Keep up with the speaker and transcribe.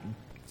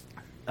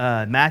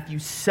Matthew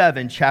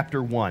 7,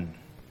 chapter 1.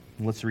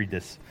 Let's read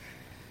this.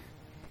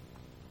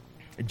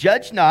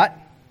 Judge not,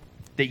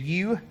 that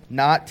you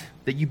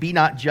be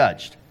not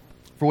judged.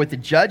 For with the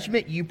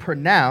judgment you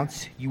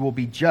pronounce, you will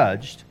be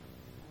judged,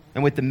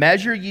 and with the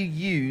measure you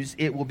use,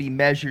 it will be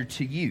measured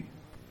to you.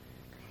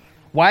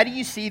 Why do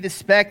you see the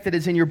speck that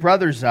is in your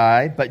brother's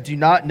eye, but do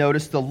not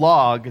notice the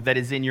log that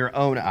is in your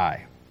own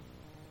eye?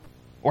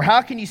 Or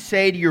how can you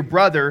say to your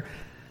brother,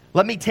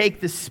 let me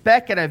take the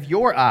speck out of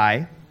your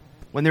eye,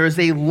 when there is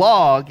a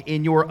log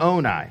in your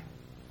own eye?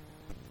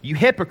 You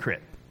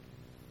hypocrite.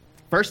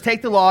 First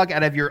take the log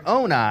out of your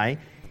own eye,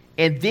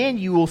 and then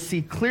you will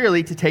see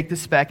clearly to take the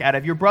speck out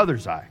of your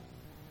brother's eye.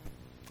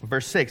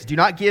 Verse 6, do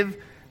not give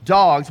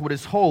dogs what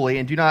is holy,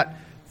 and do not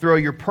throw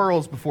your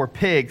pearls before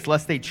pigs,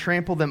 lest they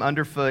trample them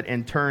underfoot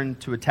and turn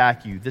to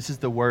attack you. This is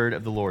the word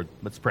of the Lord.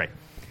 Let's pray.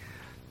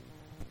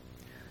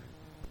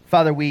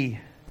 Father, we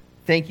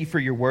thank you for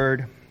your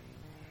word.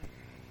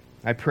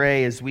 I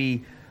pray as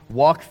we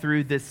walk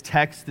through this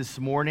text this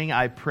morning,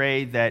 I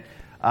pray that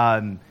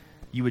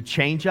you would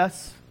change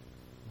us,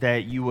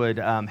 that you would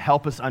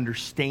help us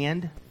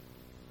understand,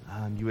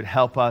 you would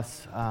help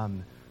us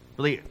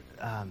really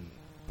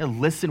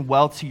listen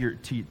well to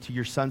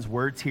your son's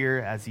words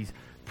here as he's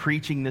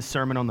preaching this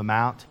Sermon on the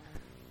Mount.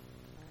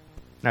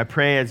 And I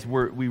pray as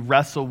we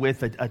wrestle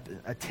with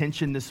a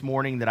tension this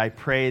morning, that I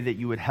pray that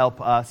you would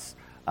help us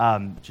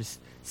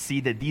just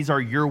see that these are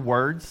your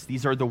words,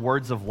 these are the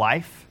words of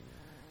life,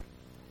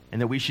 and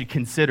that we should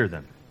consider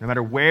them. No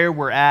matter where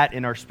we're at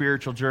in our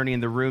spiritual journey in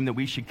the room, that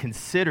we should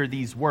consider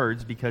these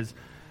words because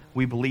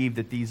we believe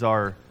that these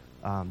are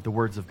the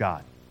words of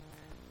God.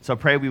 So I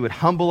pray we would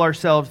humble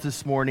ourselves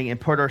this morning and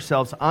put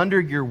ourselves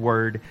under your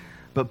word.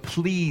 But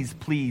please,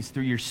 please,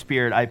 through your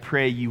Spirit, I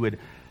pray you would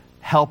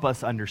help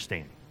us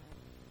understand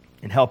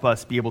and help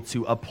us be able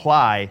to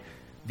apply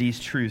these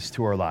truths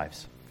to our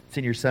lives. It's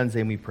in your Son's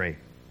name we pray.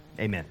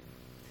 Amen.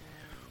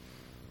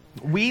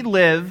 We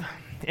live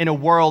in a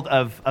world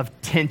of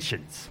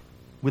tensions.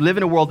 We live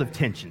in a world of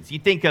tensions. You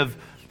think of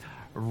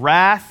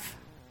wrath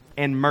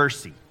and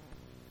mercy.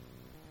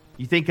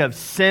 You think of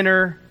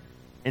sinner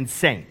and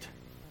saint.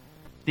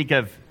 Think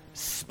of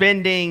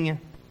spending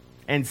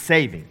and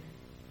saving.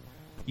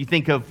 You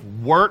think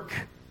of work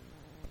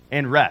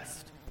and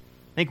rest.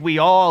 I think we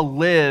all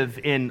live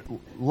in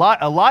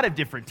a lot of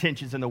different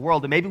tensions in the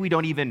world, and maybe we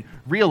don't even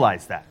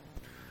realize that.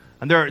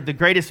 And the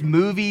greatest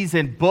movies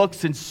and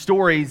books and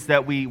stories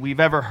that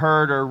we've ever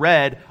heard or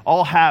read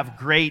all have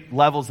great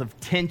levels of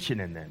tension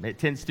in them. It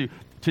tends to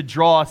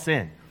draw us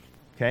in.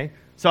 Okay?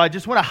 So I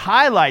just want to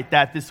highlight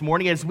that this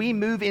morning as we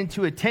move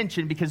into a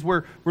tension, because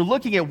we're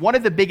looking at one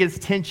of the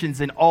biggest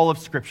tensions in all of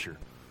Scripture.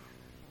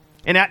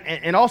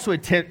 And also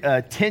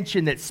a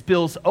tension that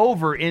spills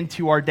over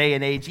into our day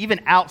and age, even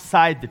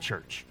outside the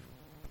church.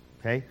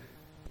 Okay?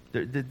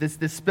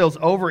 This spills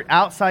over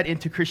outside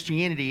into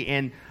Christianity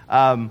and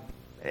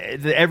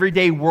the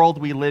everyday world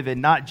we live in,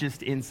 not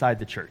just inside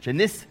the church. And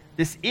this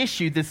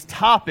issue, this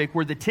topic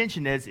where the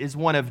tension is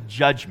one of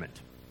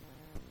judgment.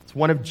 It's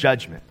one of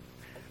judgment.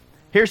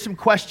 Here's some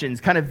questions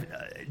kind of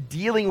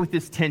dealing with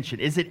this tension.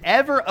 Is it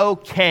ever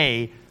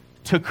okay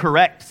to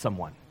correct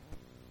someone?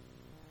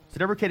 Is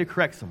it ever okay to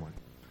correct someone?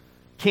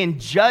 Can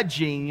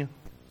judging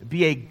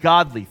be a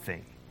godly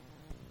thing?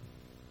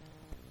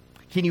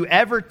 Can you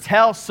ever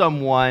tell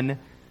someone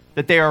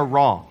that they are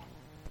wrong?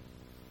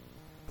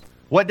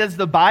 What does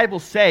the Bible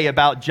say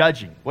about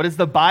judging? What does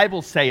the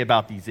Bible say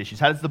about these issues?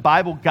 How does the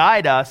Bible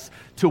guide us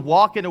to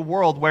walk in a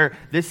world where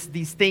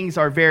these things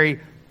are very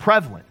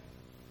prevalent?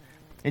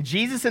 And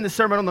Jesus in the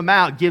Sermon on the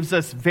Mount gives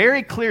us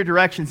very clear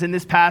directions in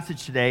this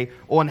passage today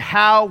on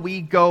how we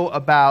go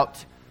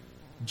about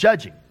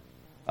judging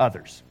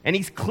others. And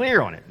he's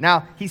clear on it.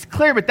 Now, he's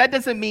clear, but that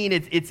doesn't mean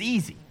it's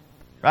easy,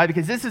 right?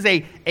 Because this is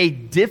a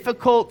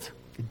difficult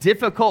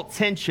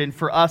tension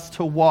for us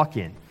to walk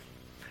in.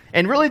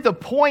 And really the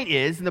point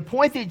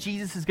that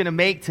Jesus is going to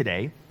make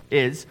today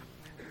is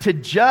to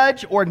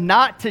judge or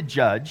not to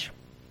judge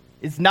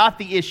is not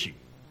the issue.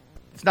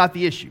 It's not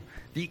the issue.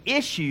 The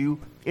issue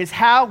is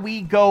how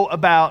we go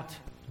about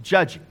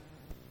judging.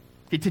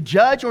 Okay, to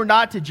judge or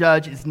not to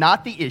judge is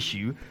not the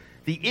issue.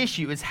 The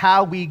issue is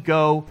how we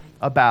go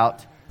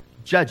about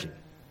judging.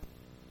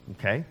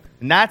 Okay?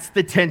 And that's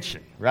the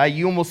tension, right?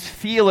 You almost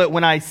feel it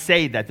when I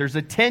say that. There's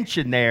a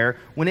tension there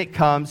when it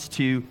comes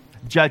to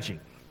judging.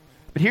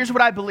 But here's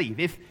what I believe.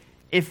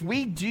 If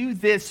we do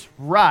this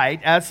right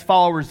as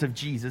followers of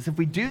Jesus, if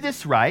we do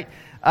this right,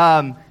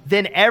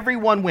 then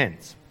everyone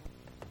wins.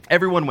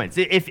 Everyone wins.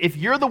 If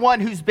you're the one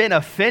who's been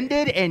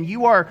offended and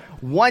you are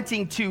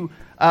wanting to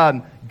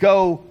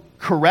go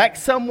correct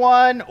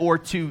someone or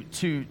to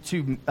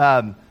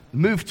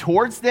move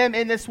towards them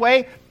in this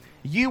way,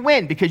 you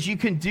win because you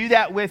can do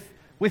that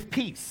with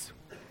peace.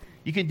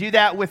 You can do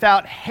that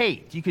without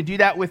hate. You can do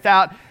that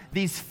without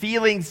these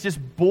feelings just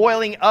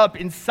boiling up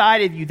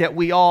inside of you that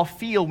we all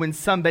feel when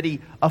somebody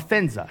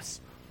offends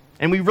us.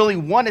 And we really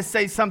want to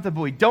say something,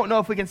 but we don't know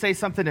if we can say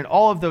something, and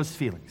all of those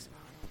feelings.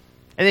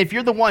 And if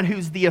you're the one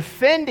who's the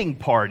offending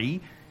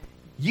party,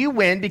 You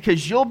win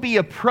because you'll be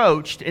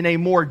approached in a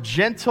more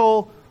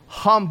gentle,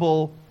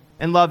 humble,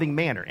 and loving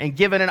manner and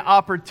given an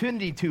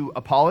opportunity to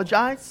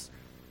apologize,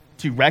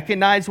 to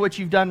recognize what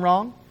you've done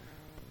wrong,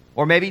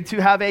 or maybe to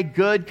have a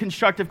good,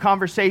 constructive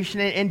conversation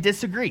and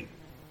disagree.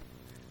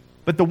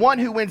 But the one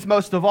who wins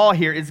most of all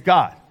here is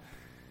God.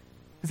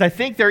 Because I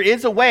think there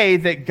is a way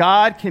that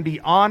God can be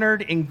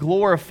honored and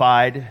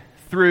glorified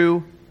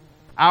through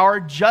our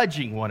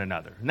judging one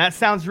another. And that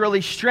sounds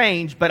really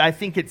strange, but I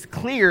think it's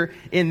clear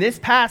in this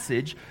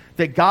passage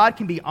that God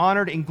can be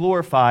honored and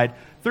glorified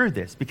through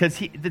this. Because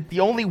the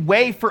only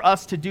way for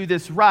us to do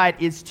this right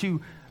is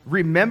to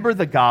remember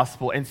the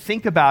gospel and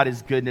think about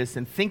his goodness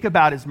and think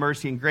about his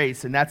mercy and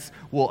grace. And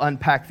we'll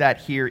unpack that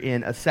here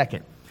in a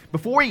second.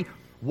 Before we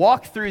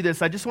walk through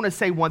this, I just want to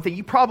say one thing.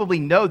 You probably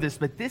know this,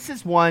 but this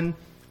is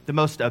the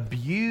most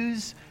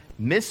abused,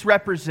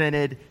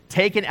 misrepresented,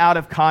 taken out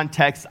of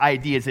context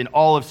ideas in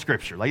all of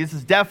Scripture. Like, this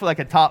is definitely like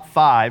a top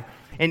 5.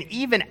 And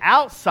even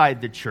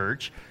outside the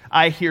church,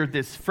 I hear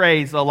this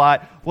phrase a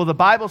lot. Well, the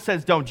Bible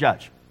says don't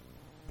judge.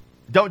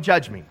 Don't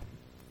judge me.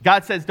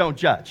 God says don't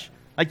judge.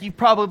 Like, you've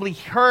probably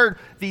heard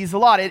these a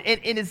lot. And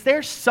is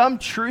there some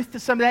truth to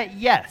some of that?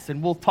 Yes.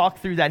 And we'll talk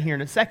through that here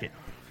in a second.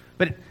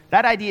 But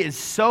that idea is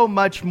so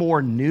much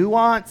more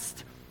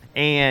nuanced,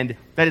 and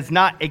that is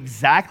not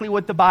exactly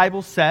what the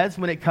Bible says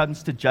when it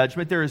comes to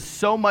judgment. There is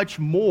so much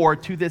more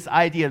to this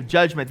idea of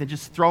judgment than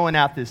just throwing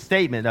out this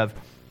statement of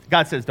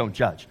God says don't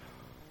judge.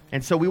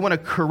 And so we want to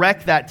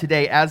correct that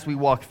today as we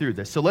walk through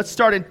this. So let's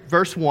start in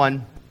verse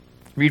 1,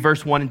 read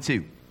verse 1 and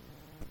 2.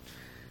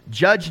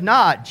 Judge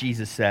not,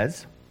 Jesus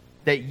says,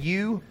 that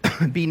you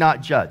be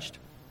not judged.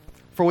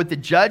 For with the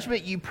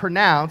judgment you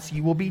pronounce,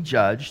 you will be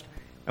judged,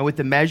 and with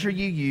the measure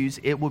you use,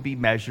 it will be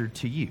measured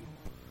to you.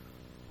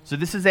 So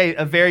this is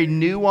a very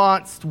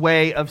nuanced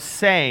way of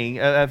saying,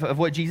 of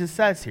what Jesus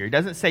says here. He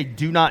doesn't say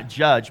do not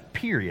judge,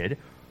 period.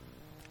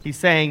 He's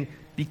saying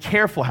be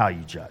careful how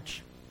you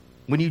judge.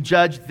 When you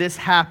judge, this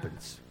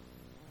happens.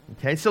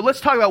 Okay, so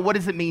let's talk about what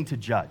does it mean to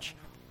judge.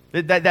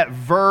 That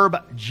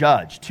verb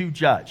judge, to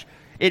judge.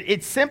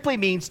 It simply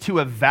means to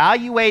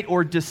evaluate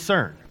or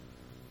discern.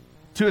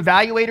 To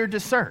evaluate or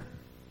discern.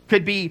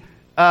 Could be,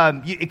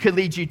 it could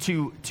lead you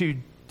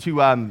to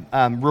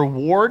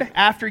reward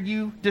after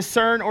you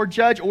discern or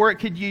judge, or it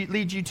could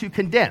lead you to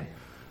condemn,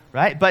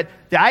 right? But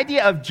the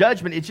idea of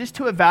judgment is just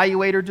to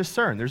evaluate or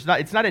discern.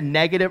 It's not a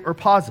negative or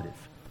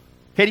positive.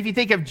 Okay, if you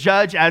think of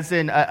judge as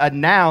in a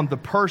noun, the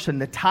person,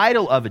 the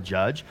title of a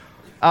judge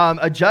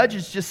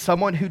is just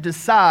someone who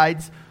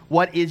decides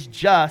what is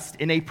just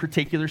in a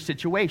particular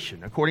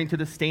situation, according to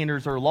the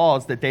standards or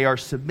laws that they are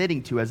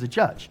submitting to as a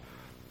judge.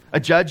 A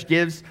judge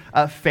gives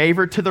a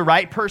favor to the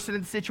right person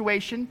in the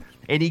situation,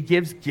 and he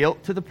gives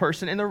guilt to the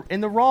person in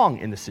the wrong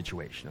in the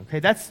situation. Okay,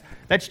 that's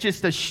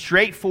just a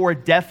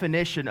straightforward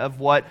definition of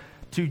what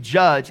to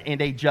judge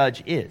and a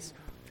judge is.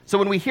 So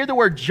when we hear the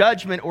word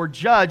judgment or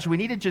judge, we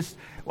need to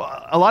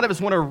a lot of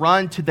us want to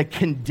run to the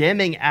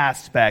condemning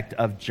aspect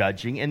of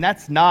judging, and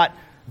that's not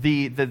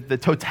the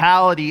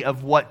totality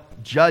of what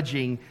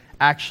judging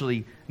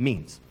actually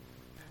means.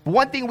 But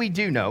one thing we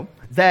do know,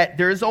 that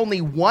there is only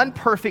one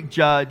perfect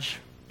judge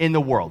in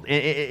the world,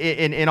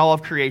 in all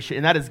of creation,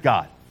 and that is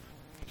God.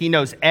 He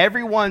knows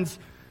everyone's,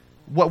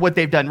 what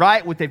they've done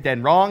right, what they've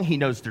done wrong. He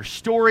knows their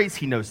stories.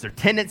 He knows their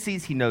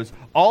tendencies. He knows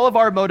all of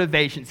our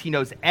motivations. He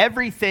knows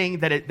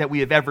everything that we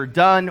have ever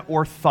done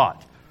or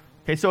thought.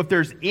 Okay, so if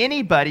there's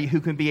anybody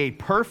who can be a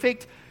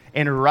perfect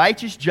and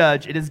righteous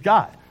judge, it is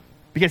God.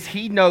 Because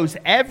he knows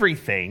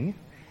everything,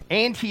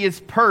 and he is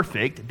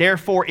perfect.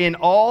 Therefore, in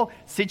all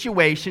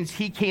situations,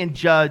 he can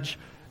judge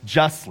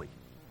justly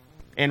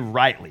and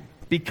rightly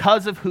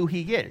because of who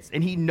he is.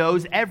 And he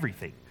knows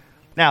everything.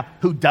 Now,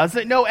 who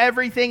doesn't know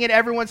everything in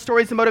everyone's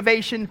stories and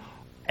motivation?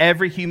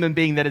 Every human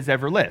being that has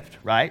ever lived,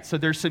 right? So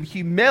there's some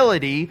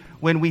humility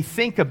when we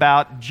think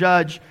about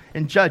judge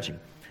and judging.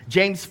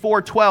 James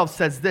 4:12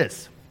 says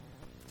this.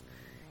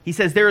 He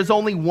says, there is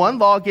only one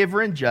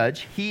lawgiver and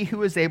judge, he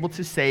who is able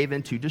to save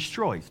and to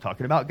destroy. He's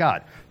talking about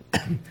God.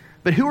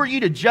 But who are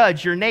you to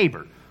judge your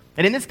neighbor?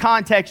 And in this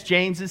context,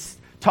 James is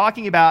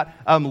talking about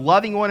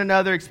loving one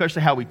another,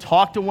 especially how we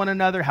talk to one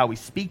another, how we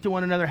speak to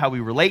one another, how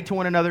we relate to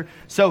one another.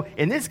 So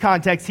in this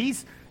context,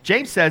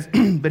 James says,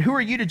 but who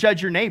are you to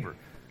judge your neighbor?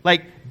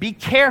 Like, be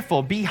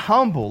careful, be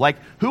humble. Like,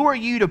 who are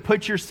you to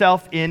put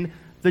yourself in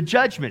the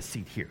judgment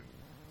seat here?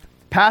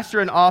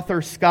 Pastor and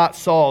author Scott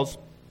Sauls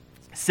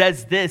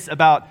says this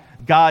about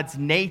God's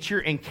nature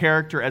and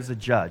character as a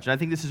judge. And I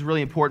think this is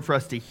really important for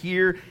us to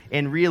hear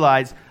and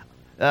realize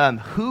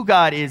who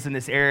God is in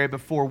this area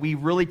before we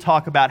really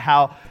talk about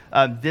how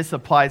this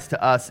applies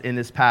to us in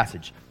this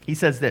passage. He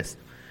says this,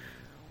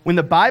 when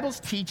the Bible's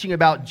teaching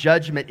about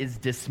judgment is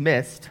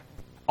dismissed,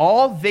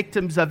 all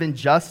victims of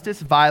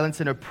injustice, violence,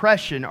 and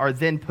oppression are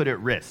then put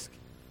at risk.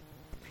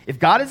 If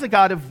God is a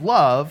God of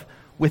love,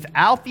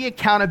 without the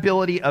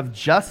accountability of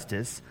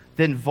justice,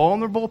 then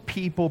vulnerable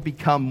people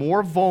become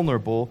more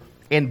vulnerable,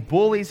 and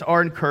bullies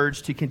are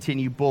encouraged to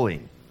continue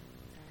bullying.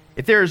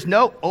 If there is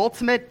no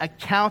ultimate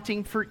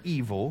accounting for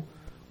evil,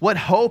 What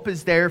hope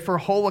is there for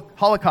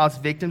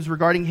Holocaust victims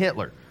regarding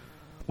Hitler?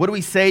 What do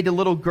we say to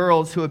little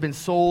girls who have been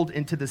sold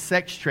into the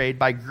sex trade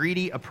by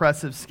greedy,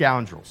 oppressive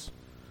scoundrels?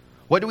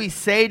 What do we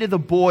say to the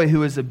boy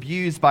who is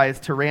abused by his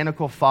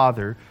tyrannical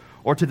father,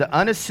 or to the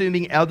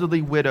unassuming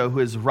elderly widow who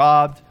is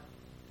robbed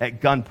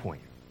at gunpoint?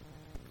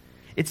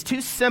 It's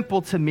too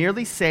simple to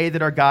merely say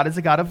that our God is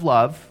a God of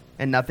love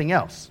and nothing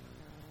else.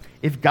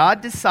 If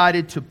God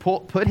decided to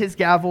put his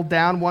gavel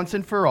down once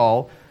and for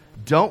all,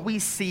 don't we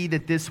see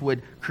that this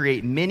would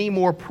create many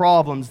more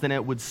problems than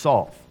it would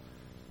solve?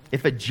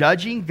 If a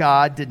judging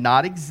God did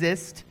not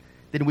exist,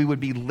 then we would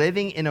be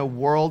living in a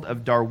world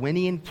of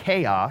Darwinian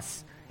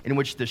chaos in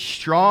which the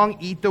strong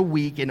eat the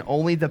weak and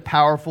only the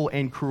powerful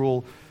and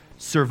cruel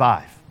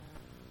survive.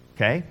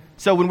 Okay?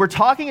 So when we're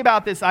talking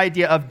about this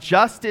idea of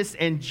justice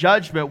and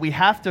judgment, we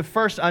have to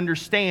first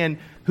understand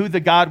who the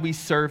God we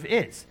serve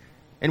is.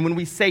 And when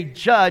we say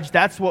judge,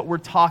 that's what we're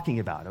talking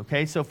about,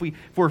 okay? So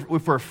if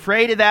we're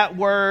afraid of that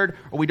word,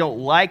 or we don't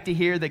like to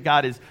hear that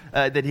God is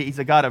that he's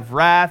a God of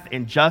wrath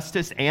and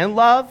justice and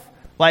love,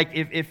 like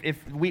if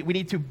we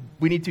need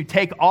to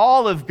take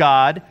all of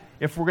God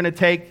if we're going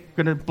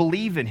to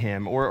believe in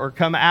him or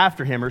come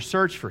after him or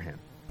search for him.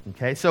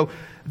 Okay? So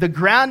the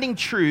grounding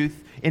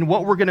truth in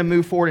what we're going to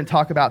move forward and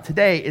talk about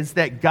today is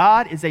that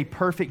God is a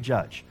perfect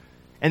judge.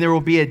 And there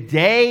will be a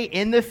day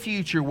in the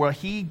future where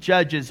he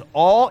judges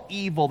all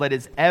evil that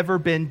has ever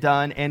been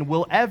done and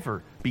will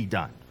ever be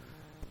done.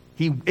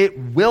 It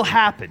will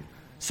happen.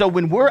 So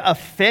when we're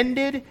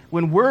offended,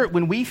 when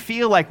we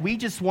feel like we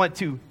just want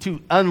to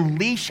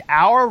unleash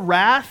our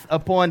wrath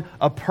upon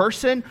a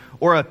person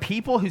or a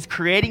people who's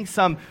creating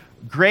some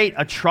great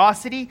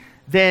atrocity,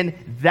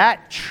 then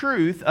that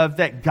truth of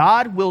that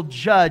God will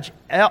judge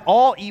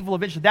all evil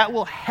eventually, that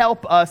will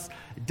help us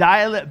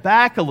dial it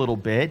back a little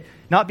bit,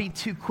 not be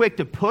too quick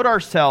to put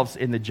ourselves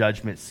in the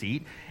judgment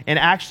seat, and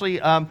actually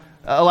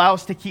allow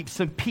us to keep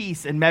some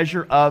peace and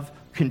measure of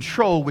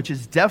control, which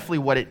is definitely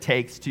what it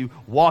takes to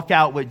walk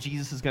out what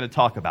Jesus is going to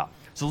talk about.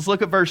 So let's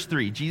look at verse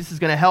 3. Jesus is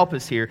going to help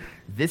us here.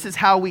 This is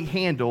how we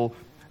handle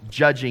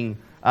judging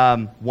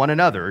one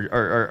another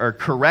or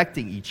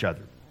correcting each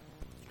other.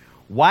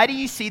 Why do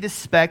you see the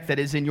speck that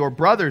is in your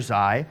brother's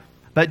eye,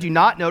 but do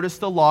not notice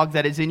the log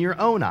that is in your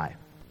own eye?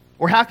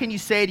 Or how can you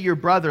say to your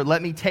brother,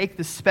 let me take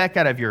the speck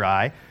out of your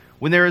eye,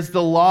 when there is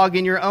the log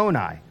in your own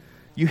eye?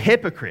 You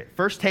hypocrite,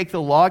 first take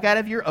the log out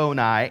of your own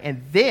eye,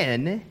 and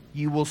then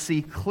you will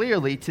see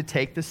clearly to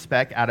take the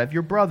speck out of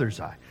your brother's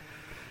eye.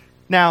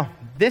 Now,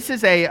 this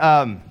is it's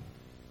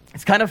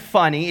kind of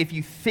funny if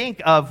you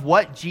think of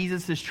what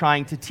Jesus is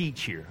trying to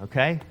teach here,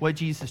 okay? What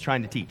Jesus is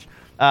trying to teach.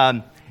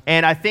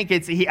 And I think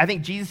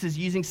Jesus is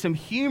using some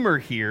humor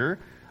here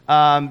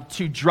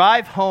to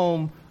drive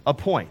home a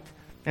point.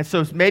 And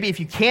so maybe if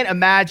you can't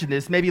imagine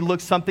this, maybe it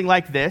looks something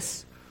like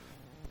this.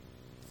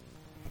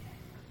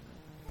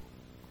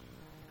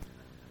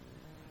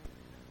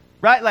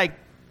 Right?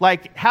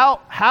 Like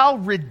how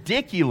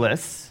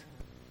ridiculous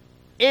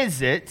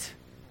is it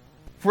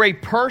for a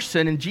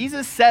person, and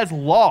Jesus says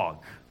log,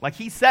 like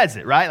he says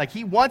it, right? Like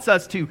he wants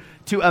us to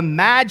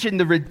imagine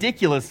the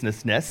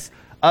ridiculousness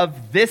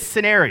of this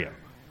scenario.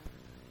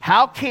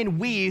 How can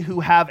we who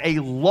have a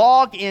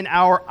log in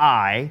our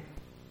eye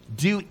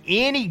do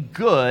any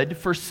good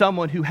for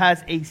someone who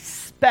has a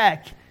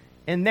speck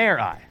in their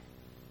eye?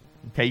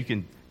 Okay, you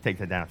can take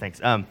that down, thanks.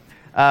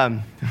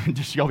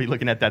 Just y'all be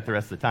looking at that the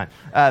rest of the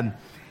time.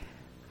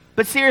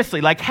 But seriously,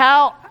 like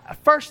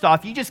first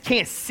off, you just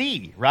can't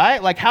see,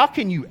 right? Like how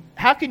can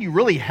you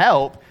really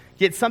help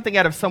get something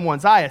out of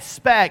someone's eye, a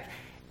speck,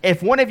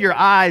 if one of your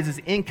eyes is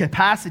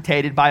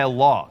incapacitated by a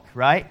log,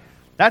 right?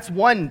 That's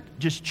one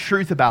just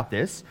truth about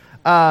this.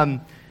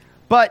 But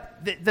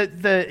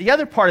the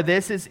other part of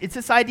this is it's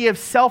this idea of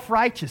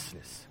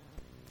self-righteousness,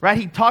 right?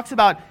 He talks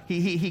about,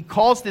 he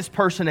calls this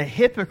person a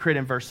hypocrite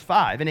in verse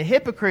 5. And a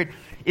hypocrite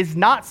is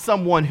not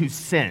someone who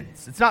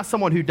sins. It's not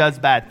someone who does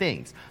bad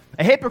things.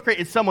 A hypocrite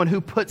is someone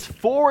who puts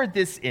forward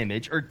this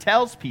image or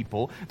tells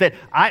people that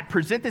I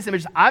present this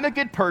image, I'm a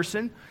good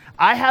person,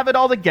 I have it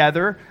all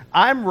together,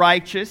 I'm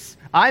righteous,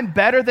 I'm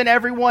better than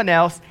everyone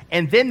else,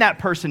 and then that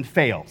person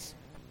fails.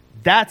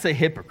 That's a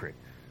hypocrite.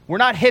 We're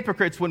not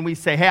hypocrites when we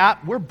say, hey,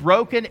 we're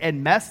broken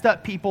and messed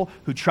up people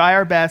who try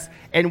our best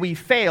and we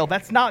fail.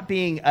 That's not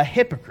being a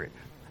hypocrite.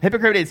 A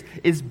hypocrite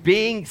is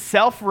being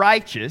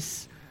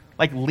self-righteous,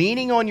 like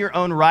leaning on your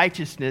own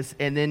righteousness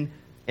and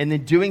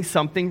then doing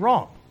something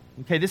wrong.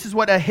 Okay, this is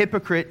what a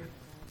hypocrite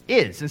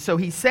is. And so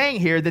he's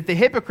saying here that the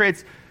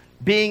hypocrites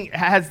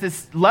has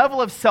this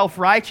level of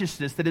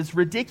self-righteousness that is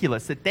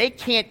ridiculous, that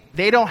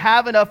they don't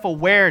have enough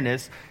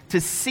awareness to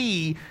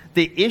see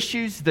the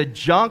issues, the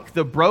junk,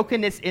 the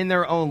brokenness in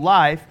their own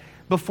life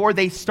before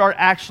they start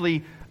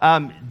actually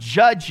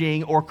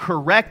judging or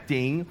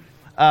correcting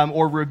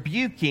or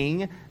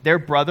rebuking their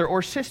brother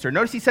or sister.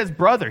 Notice he says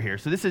brother here.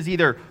 So this is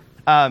either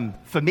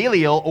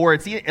familial or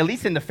it's at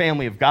least in the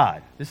family of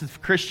God. This is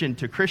Christian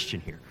to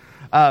Christian here.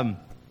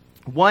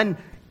 One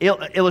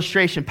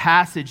illustration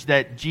passage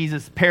that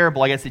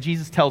parable, I guess, that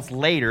Jesus tells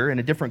later in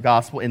a different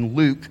gospel in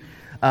Luke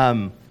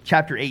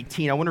chapter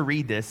 18. I want to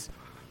read this.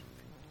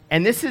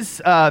 And this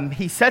is,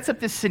 he sets up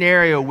this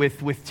scenario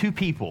with two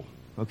people,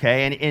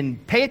 okay?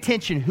 And pay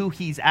attention who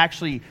he's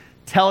actually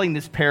telling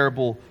this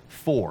parable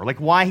for, like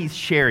why he's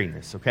sharing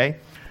this, okay?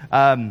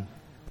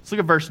 Let's look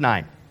at verse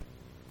 9.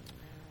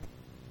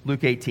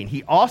 Luke 18.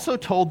 He also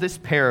told this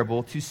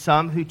parable to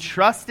some who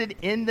trusted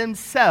in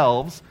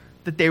themselves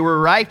that they were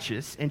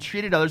righteous and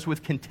treated others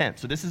with contempt.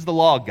 So this is the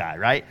law guy,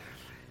 right?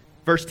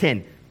 Verse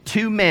 10.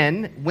 2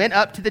 men went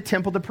up to the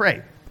temple to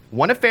pray.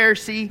 One a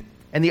Pharisee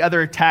and the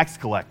other a tax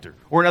collector.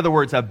 Or in other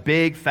words, a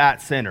big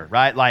fat sinner,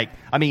 right?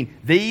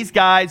 These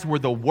guys were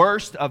the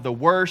worst of the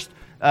worst.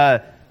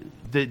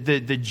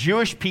 The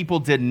Jewish people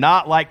did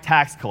not like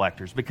tax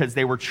collectors because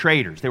they were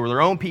traitors. They were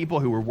their own people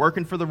who were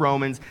working for the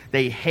Romans.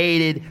 They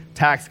hated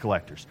tax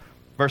collectors.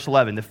 Verse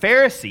 11, the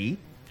Pharisee,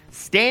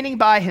 standing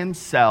by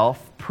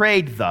himself,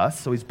 prayed thus,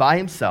 so he's by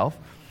himself,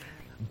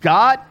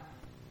 God,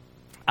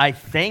 I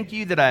thank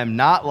you that I am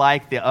not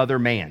like the other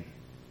men,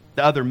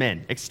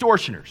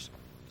 extortioners,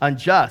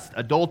 unjust,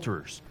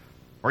 adulterers,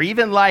 or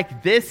even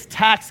like this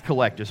tax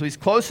collector. So he's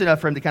close enough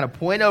for him to kind of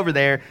point over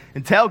there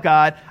and tell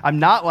God, I'm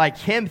not like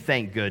him,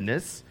 thank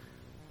goodness.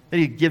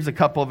 Then he gives a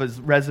couple of his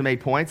resume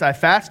points. I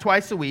fast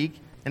twice a week,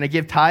 and I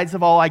give tithes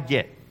of all I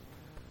get.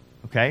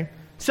 Okay?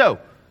 So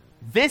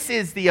this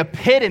is the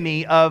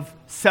epitome of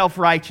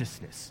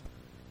self-righteousness.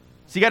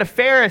 So you got a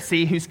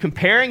Pharisee who's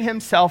comparing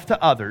himself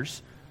to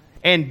others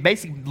and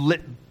basically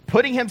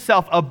putting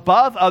himself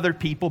above other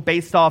people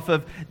based off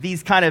of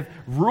these kind of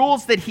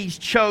rules that he's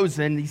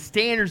chosen, these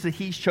standards that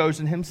he's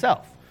chosen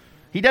himself.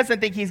 He doesn't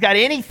think he's got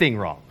anything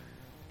wrong.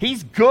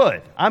 He's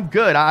good. I'm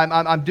good.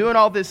 I'm doing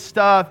all this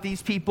stuff.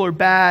 These people are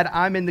bad.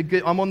 I'm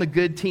on the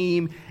good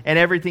team, and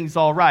everything's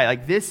all right.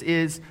 Like, this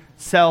is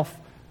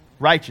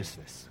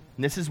self-righteousness.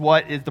 And this is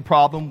what is the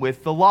problem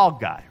with the law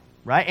guy,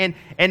 right?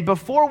 And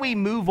before we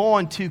move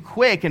on too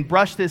quick and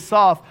brush this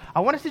off,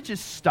 I want us to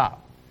just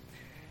stop.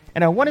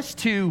 And I want us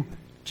to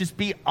just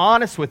be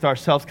honest with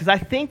ourselves, because I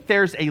think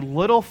there's a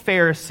little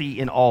Pharisee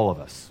in all of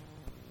us.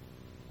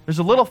 There's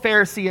a little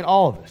Pharisee in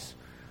all of us.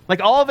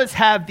 Like, all of us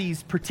have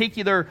these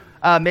particular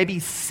maybe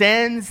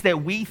sins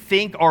that we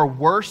think are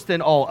worse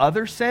than all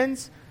other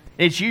sins.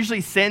 It's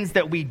usually sins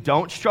that we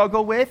don't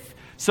struggle with.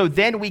 So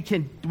then we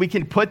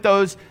can put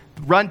those,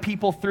 run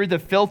people through the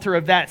filter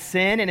of that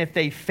sin, and if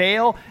they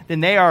fail, then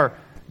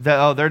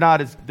they're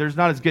not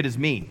as good as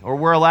me. Or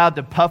we're allowed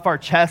to puff our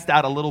chest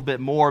out a little bit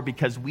more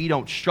because we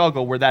don't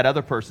struggle where that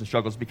other person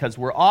struggles because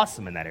we're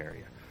awesome in that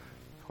area.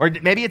 Or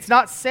maybe it's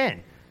not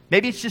sin.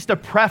 Maybe it's just a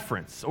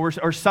preference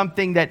or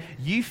something that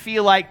you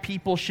feel like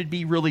people should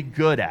be really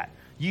good at.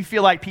 You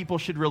feel like people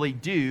should really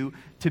do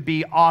to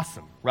be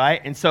awesome,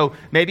 right? And so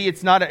maybe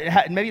it's not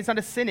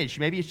a sin issue.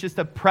 Maybe it's just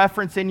a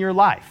preference in your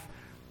life.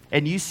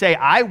 And you say,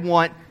 I'm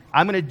going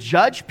to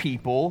judge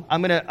people.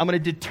 I'm going to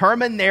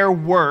determine their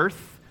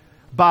worth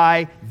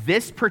by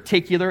this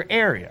particular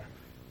area.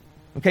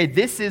 Okay,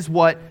 this is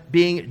what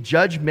being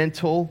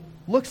judgmental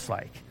looks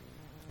like.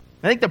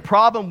 I think the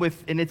problem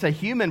and it's a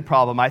human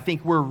problem, I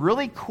think we're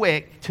really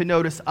quick to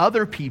notice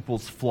other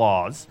people's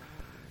flaws,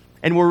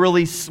 and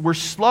we're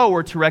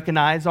slower to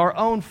recognize our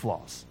own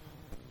flaws.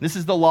 This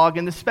is the log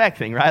and the speck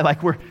thing, right?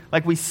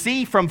 Like we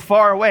see from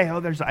far away,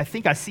 I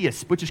think I see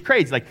which is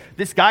crazy. Like,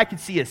 this guy could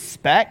see a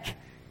speck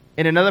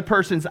in another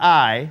person's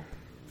eye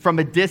from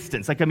a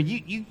distance.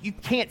 You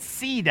can't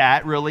see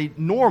that really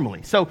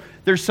normally. So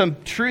there's some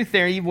truth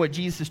there, even what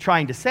Jesus is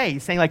trying to say.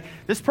 He's saying, like,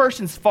 this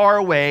person's far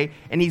away,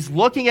 and he's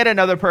looking at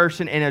another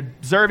person and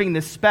observing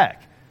this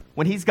speck.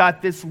 When he's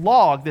got this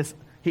log,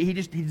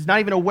 he's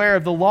not even aware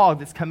of the log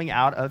that's coming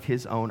out of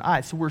his own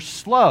eye. So we're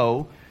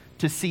slow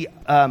to see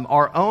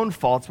our own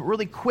faults, but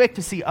really quick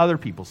to see other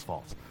people's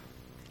faults.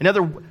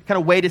 Another kind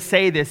of way to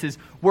say this is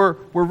we're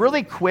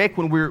really quick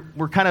when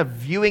we're kind of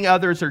viewing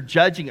others or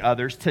judging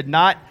others to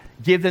not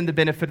give them the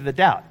benefit of the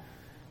doubt.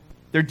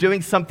 They're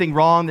doing something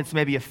wrong that's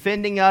maybe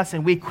offending us,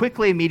 and we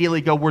quickly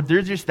immediately go, well,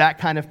 they're just that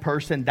kind of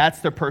person. That's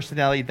their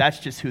personality. That's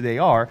just who they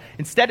are.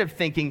 Instead of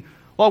thinking,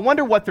 well, I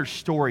wonder what their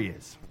story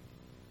is.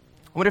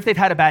 I wonder if they've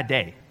had a bad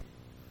day.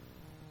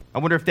 I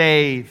wonder if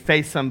they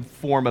faced some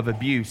form of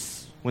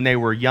abuse when they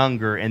were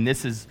younger, and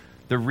this is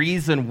the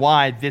reason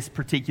why this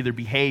particular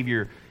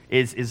behavior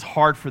is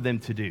hard for them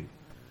to do.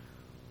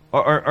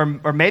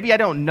 Or maybe I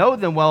don't know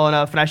them well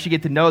enough, and I should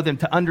get to know them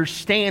to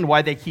understand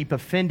why they keep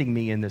offending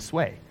me in this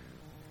way.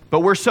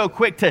 But we're so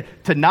quick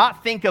to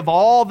not think of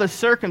all the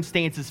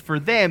circumstances for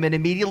them and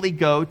immediately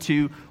go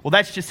to, well,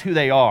 that's just who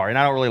they are, and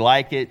I don't really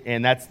like it,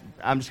 and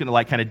I'm just going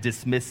to kind of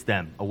dismiss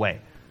them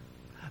away.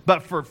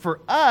 But for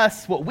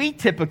us, what we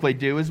typically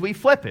do is we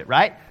flip it,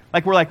 right?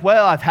 Like, we're like,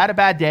 well, I've had a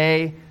bad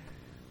day.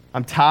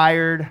 I'm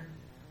tired.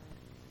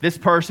 This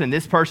person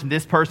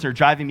are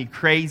driving me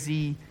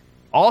crazy.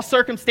 All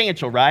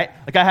circumstantial, right?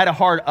 Like, I had a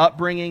hard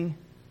upbringing.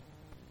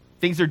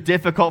 Things are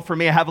difficult for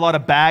me. I have a lot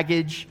of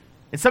baggage.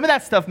 And some of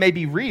that stuff may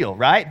be real,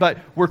 right? But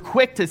we're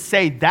quick to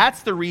say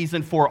that's the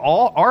reason for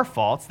all our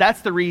faults.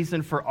 That's the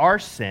reason for our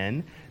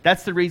sin.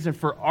 That's the reason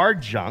for our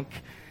junk.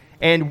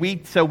 And we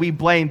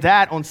blame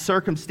that on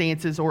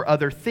circumstances or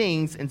other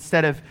things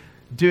instead of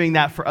doing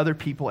that for other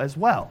people as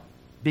well,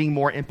 being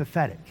more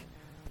empathetic,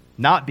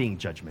 not being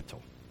judgmental.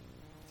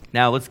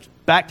 Now, let's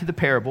back to the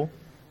parable.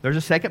 There's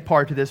a second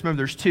part to this. Remember,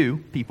 there's two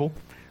people,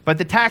 but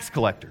the tax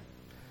collector.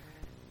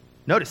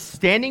 Notice,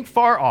 standing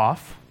far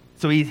off,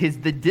 so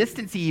the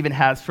distance he even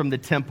has from the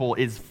temple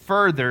is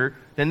further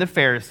than the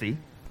Pharisee,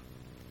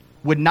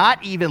 would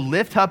not even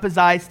lift up his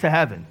eyes to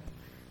heaven.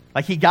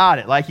 Like he got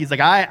it. Like he's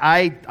like,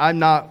 I'm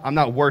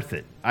not worth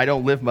it. I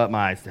don't lift up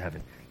my eyes to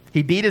heaven.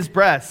 He beat his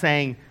breast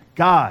saying,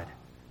 God,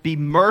 be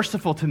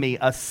merciful to me,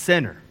 a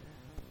sinner.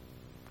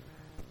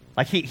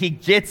 Like he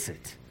gets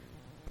it.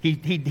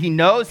 He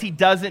knows he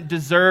doesn't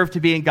deserve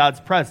to be in God's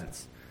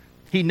presence.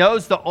 He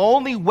knows the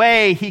only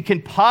way he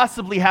can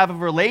possibly have a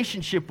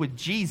relationship with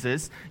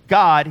Jesus,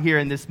 God, here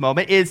in this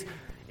moment,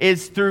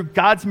 is through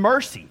God's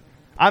mercy.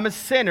 I'm a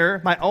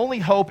sinner. My only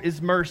hope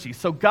is mercy.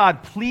 So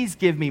God, please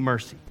give me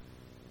mercy.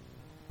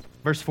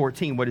 Verse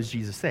 14, what does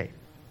Jesus say?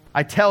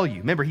 I tell you,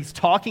 remember, he's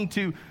talking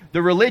to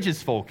the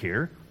religious folk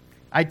here.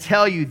 I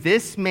tell you,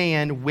 this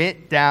man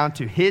went down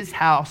to his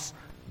house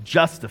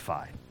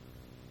justified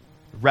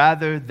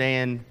rather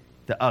than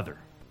the other.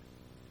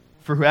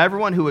 For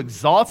everyone who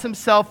exalts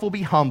himself will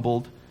be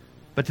humbled,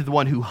 but to the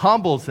one who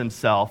humbles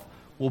himself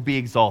will be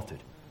exalted.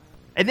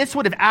 And this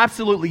would have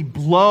absolutely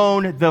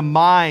blown the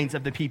minds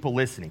of the people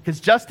listening, because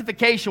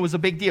justification was a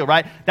big deal,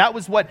 right? That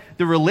was what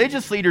the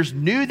religious leaders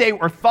knew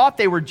or thought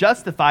they were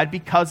justified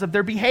because of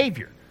their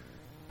behavior,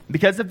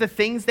 because of the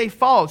things they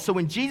followed. So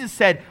when Jesus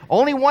said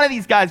only one of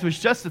these guys was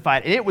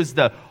justified, and it was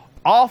the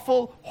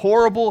awful,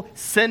 horrible,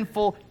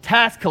 sinful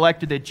tax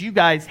collector that you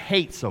guys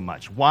hate so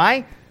much.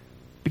 Why?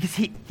 Because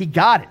he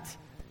got it.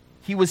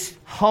 He was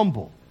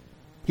humble.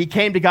 He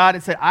came to God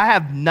and said, I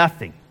have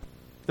nothing.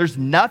 There's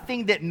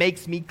nothing that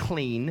makes me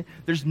clean.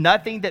 There's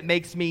nothing that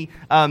makes me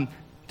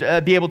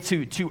be able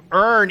to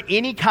earn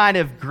any kind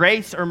of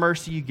grace or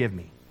mercy you give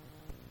me.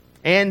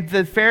 And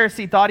the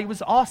Pharisee thought he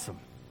was awesome.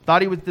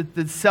 Thought he was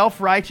the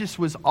self-righteous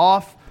was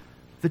off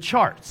the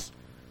charts.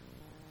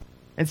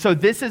 And so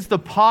this is the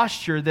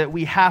posture that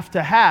we have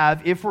to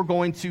have if we're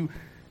going to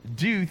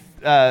do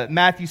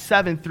Matthew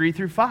 7, 3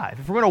 through 5.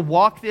 If we're going to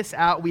walk this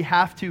out, we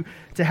have to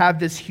have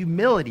this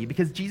humility,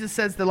 because Jesus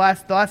says the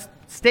last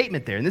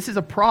statement there, and this is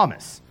a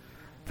promise.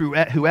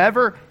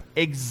 Whoever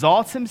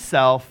exalts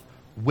himself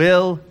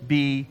will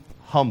be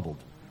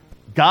humbled.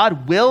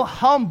 God will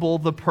humble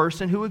the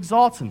person who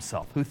exalts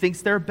himself, who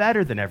thinks they're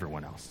better than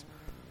everyone else.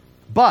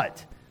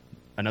 But,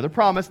 another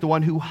promise, the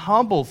one who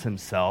humbles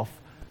himself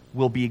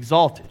will be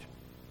exalted.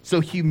 So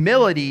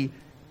humility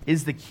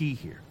is the key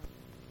here.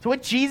 So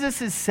what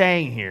Jesus is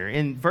saying here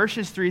in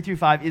verses 3 through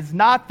 5 is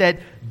not that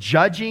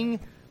judging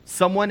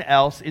someone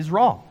else is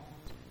wrong.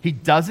 He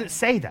doesn't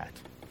say that.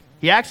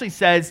 He actually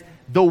says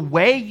the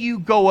way you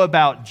go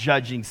about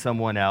judging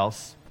someone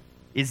else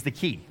is the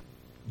key.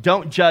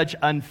 Don't judge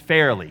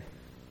unfairly.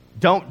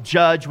 Don't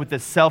judge with a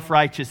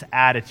self-righteous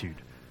attitude.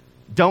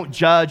 Don't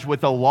judge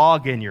with a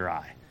log in your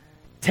eye.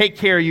 Take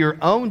care of your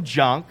own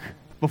junk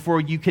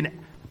before you can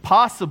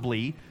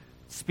possibly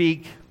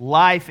speak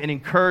life and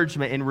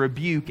encouragement and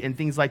rebuke and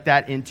things like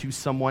that into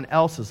someone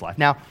else's life.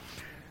 Now,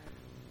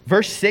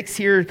 verse 6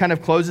 here kind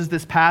of closes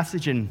this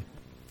passage, and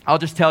I'll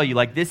just tell you,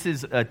 like, this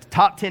is a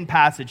top 10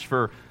 passage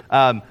for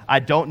I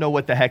don't know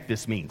what the heck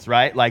this means,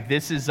 right? Like,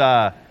 this is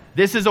a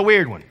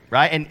weird one,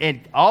 right?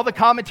 And all the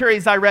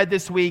commentaries I read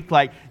this week,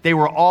 like, they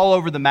were all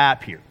over the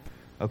map here.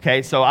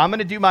 Okay, so I'm going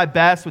to do my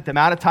best with the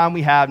amount of time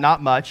we have,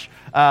 not much,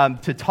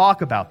 to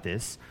talk about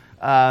this.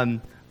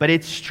 But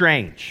it's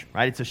strange,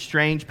 right? It's a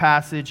strange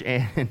passage,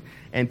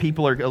 and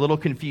people are a little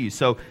confused.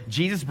 So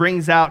Jesus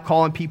brings out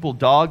calling people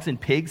dogs and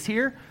pigs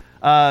here.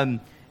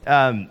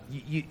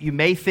 You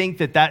may think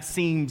that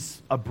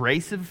seems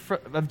abrasive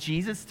of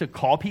Jesus to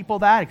call people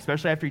that,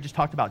 especially after he just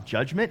talked about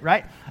judgment,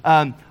 right?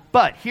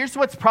 But here's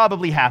what's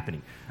probably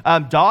happening.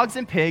 Dogs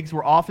and pigs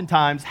were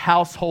oftentimes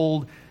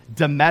household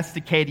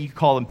domesticated, you could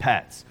call them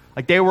pets.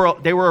 Like they were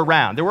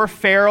around. There were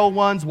feral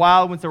ones,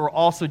 wild ones, there were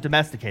also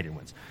domesticated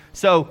ones.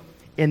 So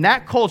in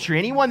that culture,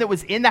 anyone that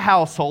was in the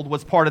household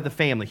was part of the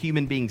family,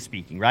 human beings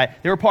speaking, right?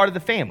 They were part of the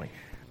family.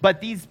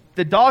 But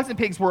the dogs and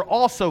pigs were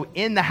also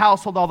in the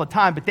household all the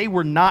time, but they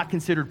were not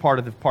considered part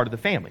of the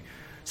family.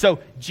 So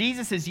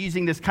Jesus is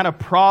using this kind of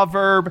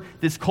proverb,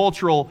 this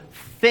cultural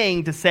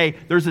thing to say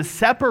there's a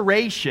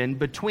separation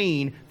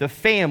between the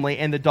family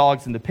and the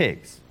dogs and the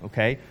pigs,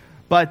 okay?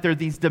 But they're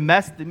these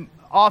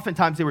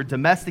oftentimes they were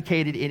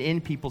domesticated in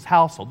people's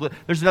household.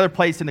 There's another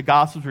place in the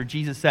Gospels where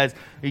Jesus says,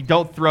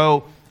 don't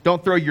throw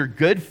your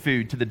good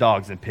food to the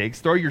dogs and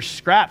pigs. Throw your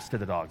scraps to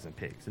the dogs and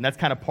pigs. And that's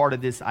kind of part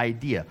of this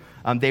idea.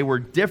 They were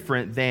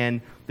different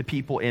than the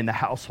people in the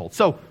household.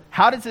 So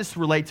how does this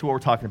relate to what we're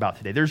talking about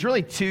today? There's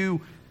really two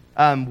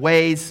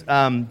ways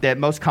that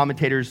most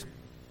commentators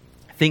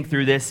think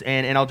through this,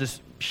 and I'll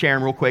just share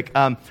them real quick.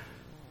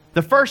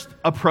 The first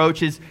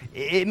approach is,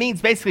 it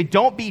means basically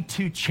don't be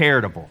too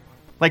charitable.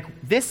 Like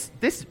this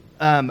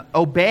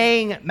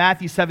obeying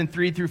Matthew 7,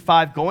 3 through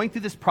 5, going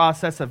through this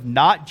process of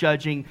not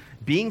judging,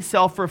 being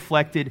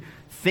self-reflected,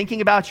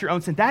 thinking about your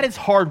own sin, that is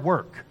hard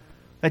work.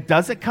 That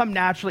doesn't come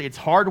naturally. It's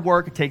hard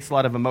work. It takes a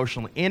lot of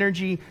emotional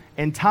energy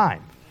and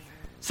time.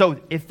 So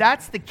if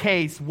that's the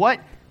case, what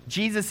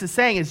Jesus is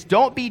saying is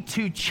don't be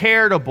too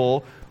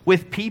charitable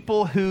with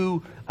people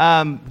who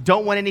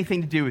don't want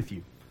anything to do with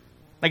you.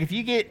 Like if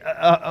you get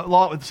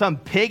along with some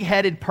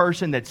pig-headed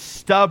person that's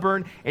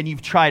stubborn and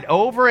you've tried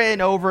over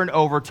and over and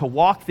over to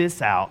walk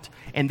this out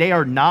and they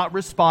are not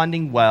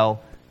responding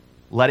well,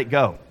 let it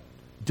go.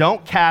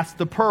 Don't cast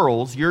the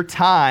pearls, your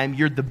time,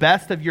 the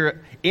best of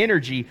your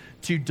energy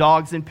to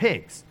dogs and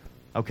pigs,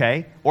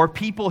 okay? Or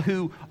people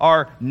who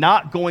are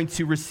not going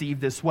to receive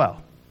this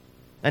well.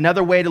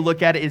 Another way to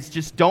look at it is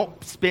just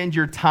don't spend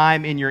your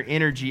time and your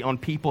energy on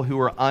people who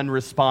are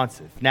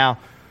unresponsive. Now,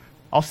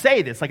 I'll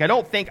say this, I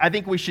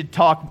think we should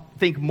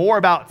think more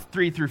about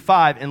 3 through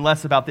 5 and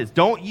less about this.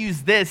 Don't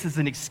use this as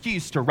an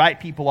excuse to write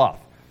people off,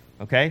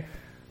 okay?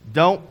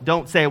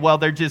 Don't say, well,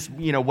 they're just,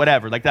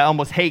 whatever. Like I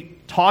almost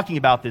hate talking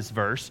about this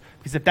verse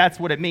because if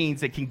that's what it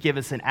means, it can give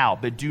us an out.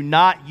 But do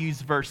not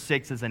use verse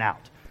 6 as an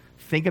out.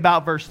 Think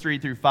about verse 3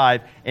 through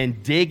 5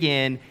 and dig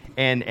in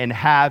and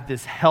have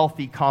this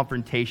healthy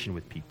confrontation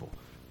with people,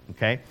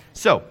 okay?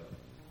 So,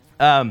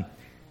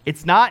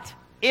 it's not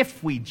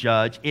if we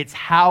judge, it's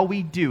how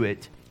we do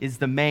it is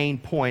the main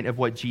point of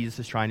what Jesus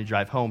is trying to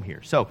drive home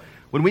here. So,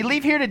 when we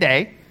leave here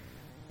today,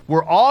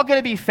 we're all going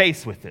to be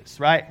faced with this,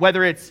 right?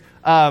 Whether it's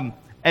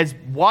as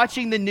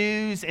watching the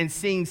news and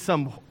seeing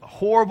some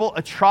horrible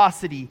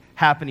atrocity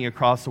happening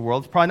across the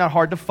world. It's probably not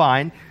hard to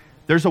find.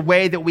 There's a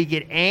way that we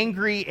get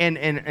angry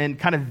and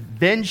kind of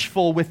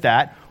vengeful with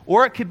that.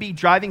 Or it could be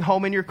driving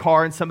home in your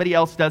car and somebody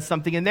else does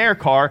something in their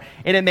car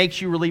and it makes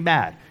you really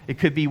mad. It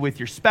could be with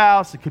your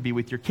spouse. It could be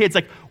with your kids.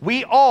 Like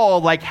we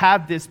all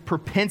have this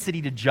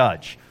propensity to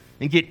judge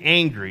and get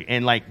angry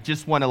and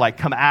just want to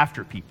come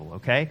after people,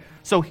 okay?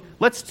 So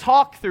let's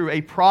talk through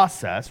a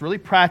process really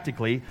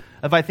practically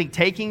of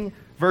taking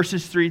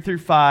verses 3 through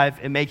 5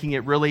 and making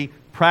it really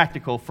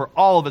practical for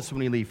all of us when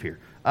we leave here.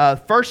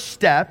 First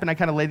step, and I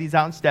kind of lay these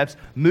out in steps,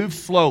 move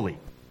slowly.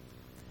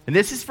 And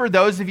this is for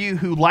those of you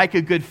who like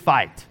a good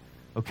fight,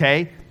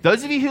 okay?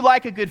 Those of you who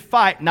like a good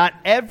fight, not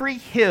every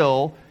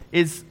hill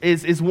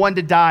is one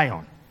to die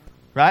on,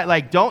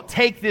 right? Don't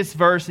take this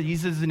verse and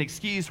use it as an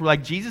excuse where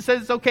Jesus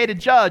says it's okay to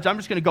judge, I'm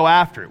just going to go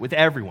after it with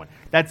everyone.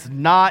 That's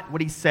not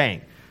what he's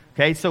saying,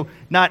 okay? So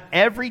not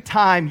every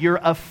time you're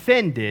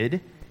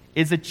offended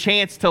is a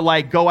chance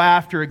to go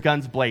after it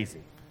guns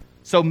blazing.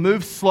 So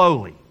move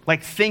slowly.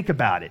 Think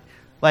about it.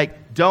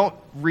 Don't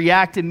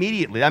react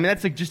immediately. I mean,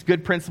 that's just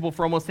good principle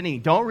for almost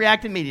anything. Don't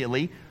react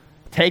immediately.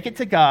 Take it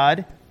to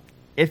God.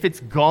 If it's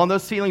gone,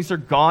 those feelings are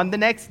gone the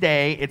next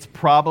day, it's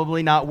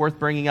probably not worth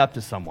bringing up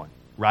to someone,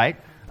 right?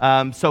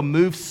 So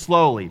move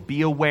slowly.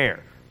 Be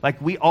aware.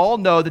 We all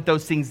know that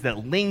those things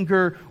that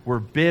linger, we're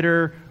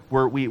bitter,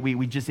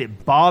 we just,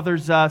 it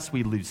bothers us,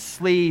 we lose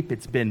sleep,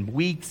 it's been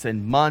weeks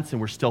and months and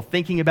we're still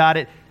thinking about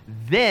it.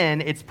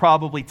 Then it's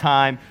probably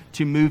time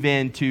to move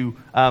into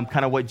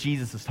kind of what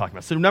Jesus is talking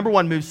about. So number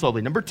 1, move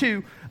slowly. Number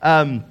 2,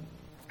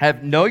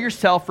 know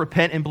yourself,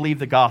 repent, and believe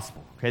the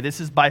gospel. Okay,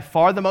 this is by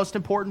far the most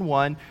important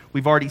one.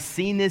 We've already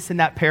seen this in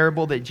that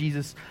parable that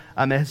Jesus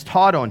has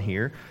taught on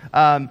here.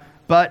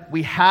 But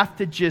we have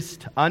to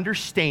just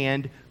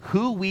understand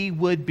who we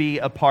would be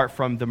apart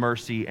from the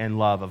mercy and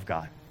love of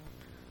God.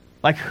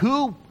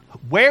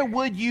 Where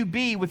would you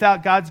be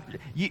without God's...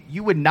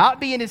 You would not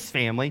be in his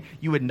family,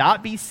 you would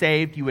not be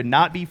saved, you would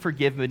not be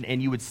forgiven,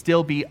 and you would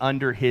still be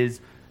under his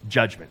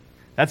judgment.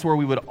 That's where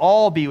we would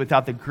all be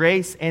without the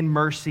grace and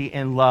mercy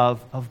and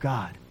love of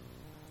God.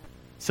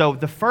 So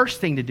the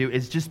first thing to do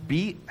is just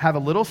have a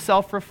little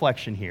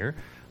self-reflection here.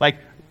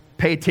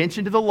 Pay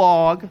attention to the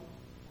log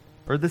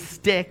or the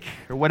stick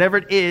or whatever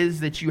it is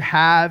that you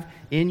have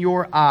in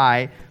your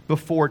eye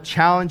before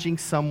challenging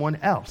someone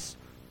else.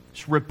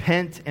 Just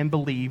repent and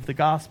believe the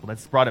gospel.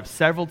 That's brought up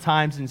several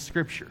times in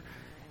Scripture.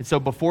 And so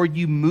before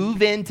you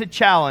move into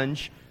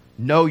challenge,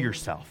 know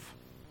yourself.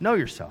 Know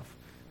yourself.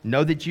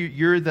 Know that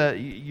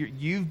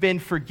you've been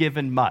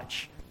forgiven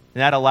much.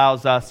 And that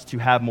allows us to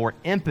have more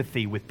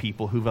empathy with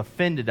people who've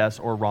offended us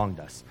or wronged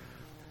us.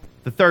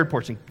 The third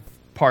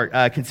part,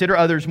 consider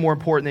others more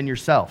important than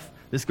yourself.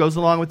 This goes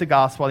along with the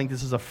gospel. I think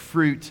this is a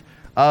fruit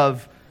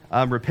of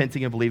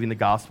repenting and believing the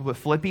gospel. But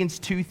Philippians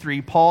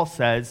 2:3, Paul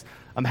says,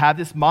 have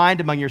this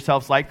mind among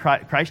yourselves like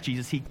Christ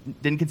Jesus. He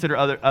didn't consider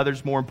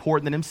others more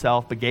important than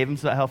himself, but gave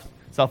himself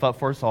up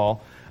for us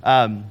all.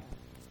 And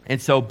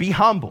so be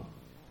humble,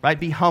 right?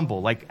 Be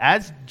humble.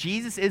 As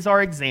Jesus is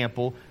our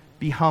example,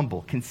 be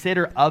humble.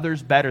 Consider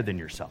others better than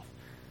yourself.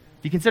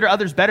 If you consider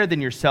others better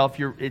than yourself,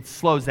 it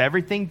slows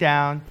everything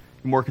down.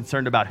 You're more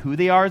concerned about who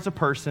they are as a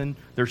person,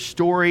 their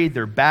story,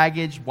 their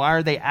baggage. Why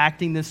are they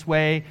acting this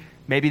way?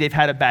 Maybe they've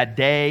had a bad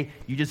day.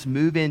 You just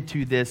move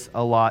into this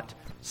a lot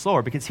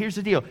slower. Because here's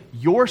the deal.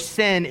 Your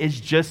sin is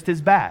just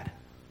as bad.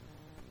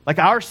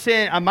 Our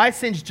sin, my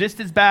sin's just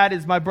as bad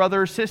as my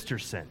brother or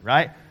sister's sin,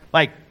 right?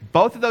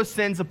 Both of those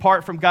sins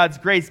apart from God's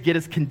grace get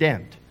us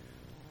condemned.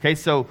 Okay,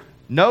 so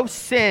no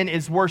sin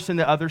is worse than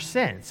the other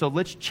sin. So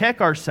let's check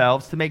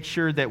ourselves to make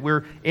sure that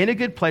we're in a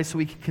good place so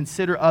we can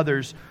consider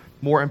others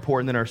more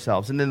important than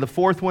ourselves. And then the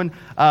fourth one,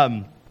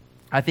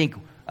 I think,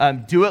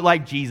 do it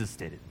like Jesus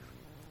did it.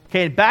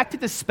 Okay, and back to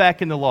the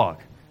speck in the log.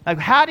 Like,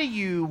 how do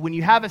you, when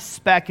you have a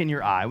speck in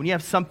your eye, when you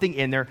have something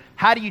in there,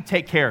 how do you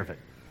take care of it?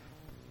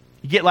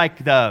 You get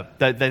like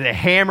the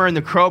hammer and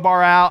the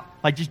crowbar out,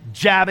 like just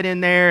jab it in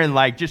there and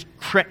like just,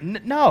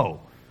 no.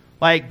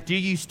 Like, do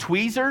you use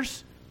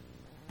tweezers?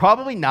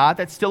 Probably not.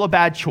 That's still a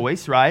bad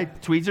choice,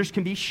 right? Tweezers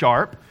can be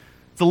sharp.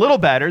 It's a little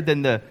better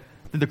than the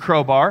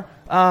crowbar.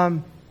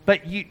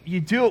 But you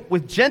do it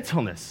with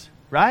gentleness,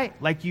 right?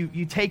 Like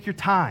you take your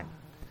time.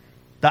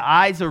 The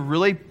eyes are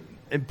really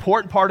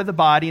important part of the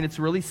body, and it's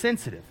really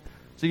sensitive.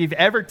 So if you've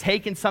ever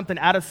taken something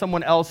out of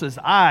someone else's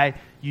eye,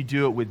 you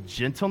do it with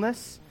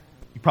gentleness.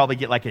 You probably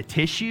get like a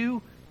tissue.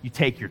 You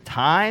take your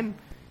time,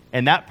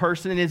 and that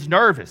person is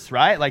nervous,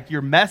 right? Like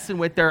you're messing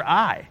with their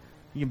eye.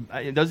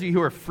 Those of you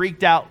who are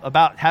freaked out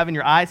about having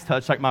your eyes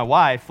touched, like my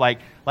wife, like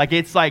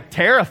it's like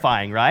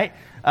terrifying, right?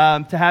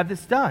 To have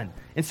this done.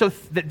 And so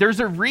there's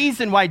a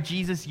reason why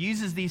Jesus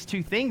uses these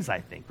two things,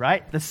 I think,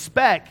 right? The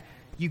speck,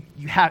 you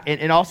have,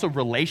 and also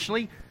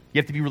relationally, you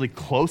have to be really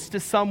close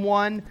to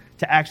someone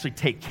to actually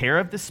take care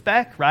of the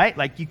speck, right?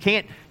 Like you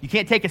can't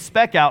take a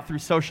speck out through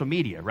social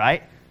media,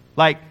 right?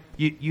 Like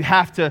you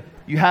have to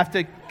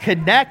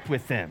connect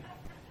with them.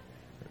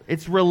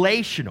 It's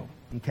relational,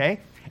 okay?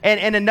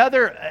 And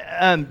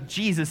another,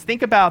 Jesus,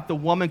 think about the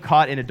woman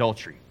caught in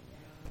adultery.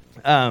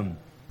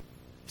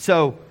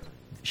 So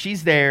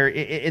she's there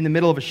in the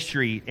middle of a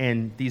street,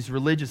 and these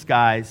religious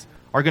guys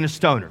are going to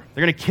stone her.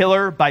 They're going to kill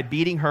her by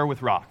beating her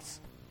with rocks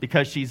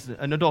because she's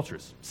an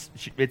adulteress.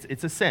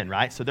 It's a sin,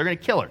 right? So they're going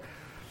to kill her.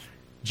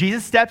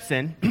 Jesus steps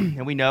in,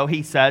 and we know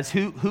he says,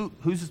 who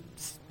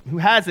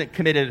hasn't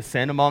committed a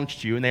sin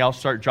amongst you? And they all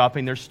start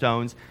dropping their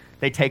stones.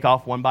 They take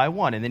off one by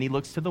one. And then he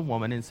looks to the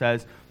woman and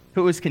says,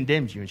 who has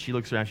condemned you? And she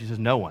looks around. She says,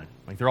 no one.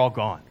 Like, they're all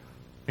gone.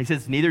 And he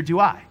says, neither do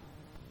I.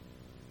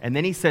 And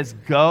then he says,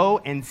 go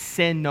and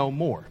sin no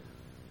more.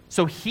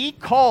 So he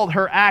called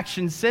her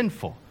action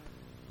sinful.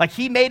 Like,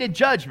 he made a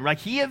judgment. Like,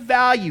 he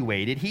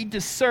evaluated, he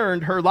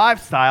discerned her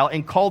lifestyle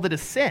and called it a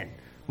sin.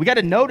 We got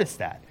to notice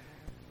that.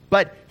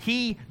 But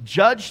he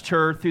judged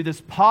her through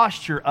this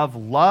posture of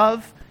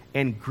love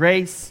and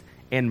grace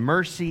and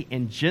mercy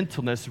and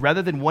gentleness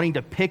rather than wanting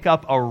to pick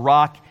up a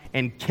rock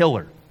and kill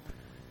her.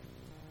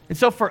 And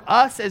so for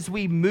us, as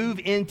we move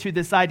into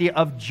this idea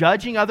of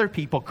judging other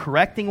people,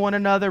 correcting one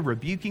another,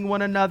 rebuking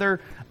one another,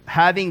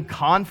 having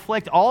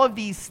conflict, all of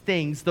these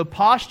things, the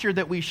posture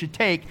that we should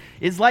take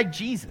is like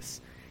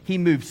Jesus. He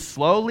moved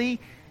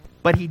slowly,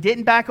 but he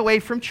didn't back away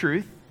from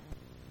truth.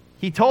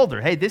 He told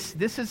her, hey, this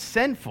is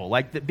sinful.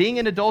 Like, being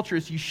an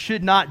adulteress, you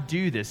should not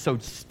do this. So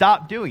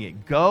stop doing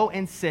it. Go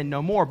and sin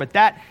no more.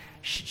 But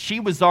she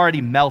was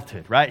already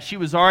melted, right? She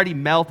was already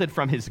melted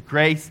from his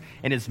grace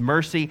and his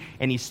mercy,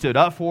 and he stood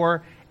up for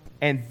her.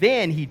 And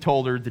then he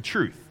told her the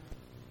truth.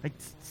 Like,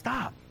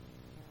 stop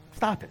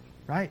it,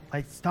 right?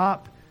 Like,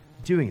 stop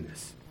doing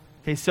this.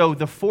 Okay, so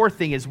the fourth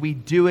thing is we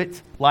do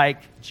it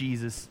like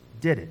Jesus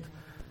did it,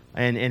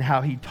 and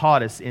how he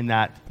taught us in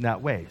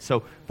that way.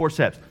 So 4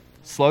 steps.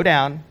 Slow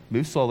down,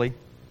 move slowly,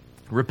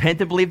 repent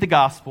and believe the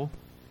gospel,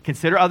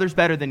 consider others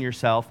better than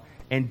yourself,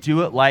 and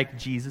do it like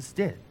Jesus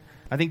did.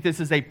 I think this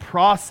is a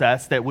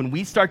process that when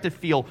we start to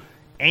feel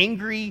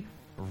angry,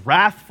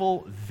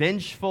 wrathful,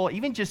 vengeful,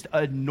 even just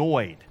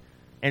annoyed,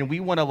 and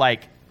we want to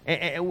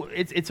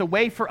it's a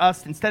way for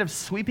us, instead of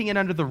sweeping it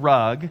under the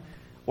rug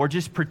or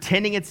just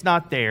pretending it's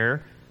not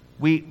there,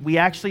 we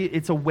actually,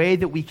 it's a way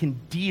that we can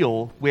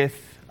deal with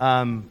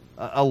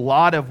a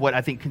lot of what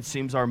I think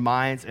consumes our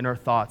minds and our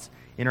thoughts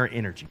and our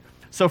energy.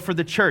 So for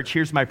the church,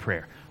 here's my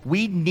prayer.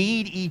 We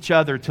need each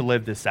other to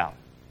live this out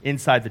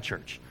inside the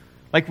church.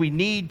 Like, we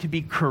need to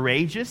be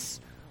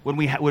courageous when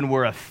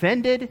we're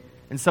offended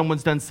and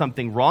someone's done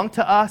something wrong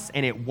to us,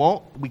 and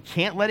we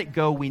can't let it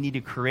go. We need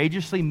to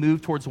courageously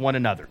move towards one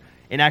another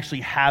and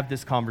actually have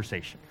this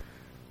conversation.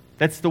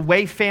 That's the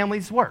way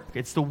families work.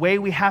 It's the way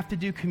we have to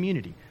do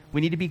community.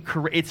 We need to be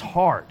it's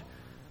hard,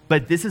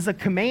 but this is a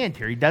command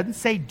here. He doesn't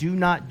say do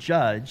not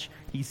judge.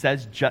 He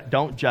says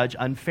don't judge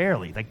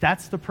unfairly. Like,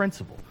 that's the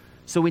principle.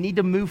 So we need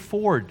to move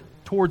forward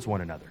towards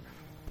one another.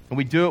 And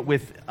we do it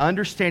with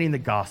understanding the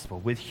gospel,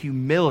 with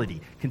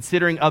humility,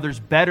 considering others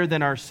better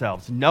than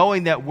ourselves,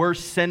 knowing that we're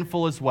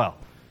sinful as well.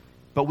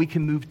 But we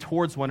can move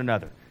towards one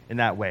another in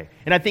that way.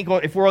 And I think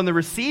if we're on the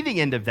receiving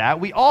end of that,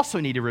 we also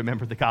need to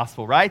remember the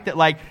gospel, right? That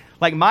like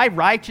my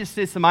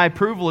righteousness and my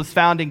approval is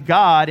found in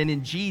God and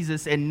in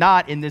Jesus and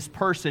not in this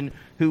person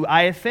who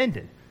I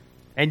offended.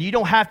 And you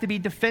don't have to be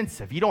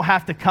defensive. You don't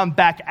have to come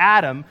back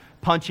at him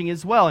punching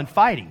as well and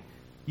fighting.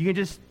 You can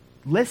just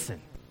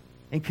listen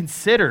and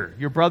consider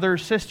your brother or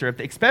sister,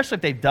 especially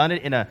if they've done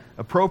it in an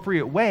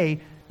appropriate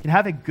way, and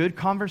have a good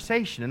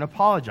conversation and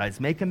apologize,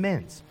 make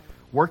amends,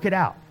 work it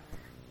out.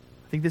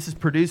 I think this is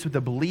produced with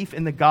a belief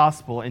in the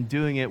gospel and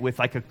doing it with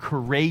like a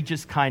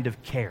courageous kind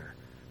of care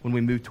when we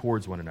move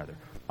towards one another.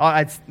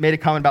 I made a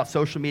comment about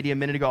social media a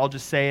minute ago. I'll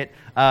just say it.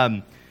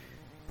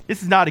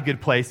 This is not a good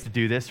place to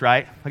do this,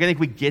 right? Like, I think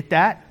we get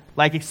that.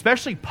 Like,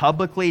 especially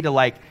publicly to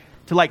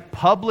to like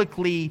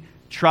publicly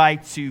try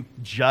to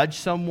judge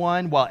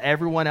someone while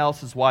everyone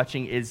else is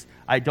watching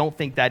I don't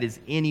think that is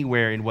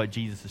anywhere in what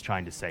Jesus is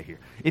trying to say here.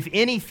 If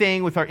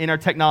anything, in our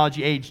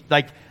technology age,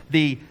 like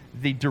the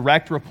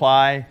direct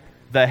reply,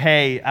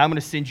 hey, I'm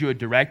going to send you a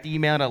direct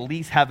email and at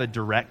least have a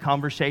direct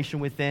conversation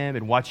with them,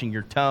 and watching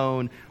your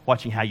tone,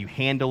 watching how you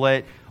handle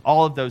it,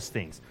 all of those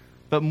things.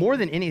 But more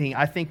than anything,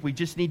 I think we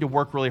just need to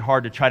work really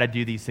hard to try to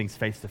do these things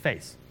face to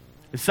face.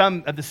 If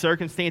some of the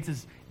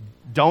circumstances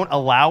don't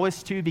allow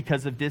us to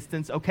because of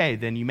distance, okay,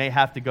 then you may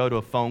have to go to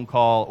a phone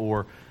call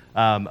or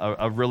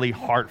a really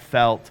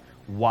heartfelt,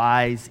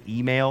 wise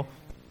email.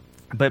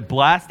 But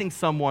blasting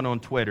someone on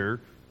Twitter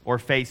or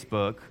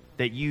Facebook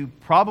that you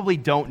probably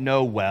don't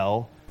know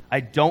well, I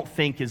don't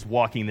think is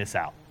walking this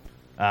out.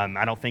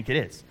 I don't think it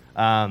is.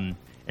 And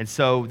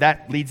so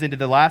that leads into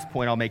the last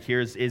point I'll make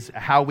here is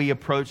how we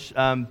approach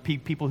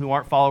people who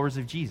aren't followers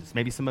of Jesus.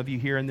 Maybe some of you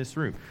here in this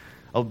room.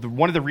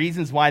 One of the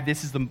reasons why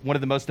this is one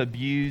of the most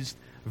abused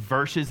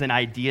verses and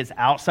ideas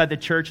outside the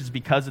church is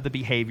because of the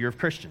behavior of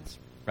Christians,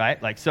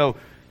 right? Like, so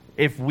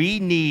if we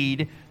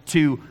need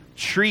to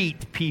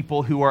treat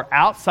people who are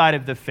outside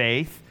of the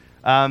faith,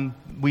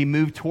 we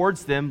move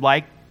towards them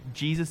like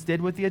Jesus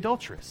did with the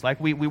adulteress. Like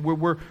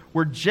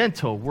we're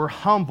gentle, we're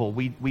humble,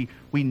 we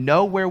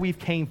know where we've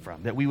came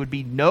from, that we would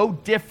be no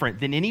different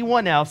than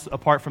anyone else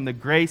apart from the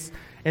grace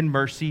and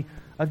mercy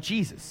of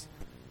Jesus.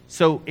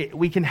 So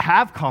we can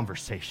have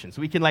conversations,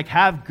 we can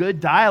have good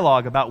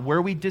dialogue about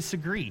where we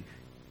disagree,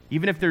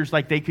 even if there's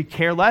they could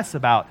care less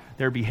about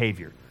their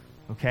behavior.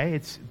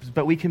 Okay,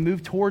 but we can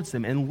move towards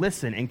them and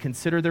listen and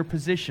consider their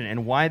position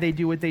and why they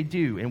do what they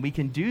do. And we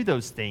can do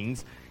those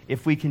things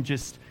if we can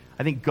just,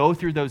 I think, go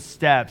through those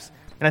steps.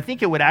 And I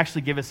think it would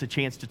actually give us a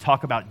chance to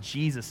talk about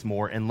Jesus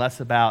more and less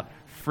about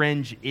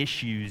fringe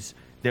issues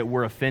that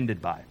we're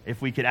offended by.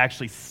 If we could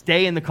actually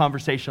stay in the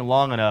conversation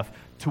long enough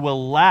to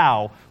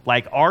allow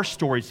our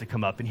stories to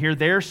come up and hear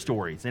their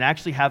stories and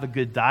actually have a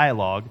good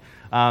dialogue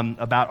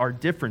about our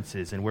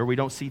differences and where we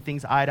don't see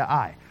things eye to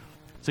eye.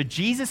 So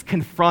Jesus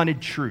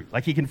confronted truth,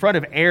 he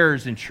confronted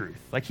errors in truth.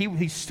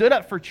 He stood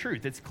up for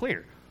truth, it's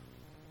clear.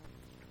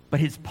 But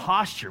his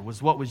posture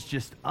was what was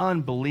just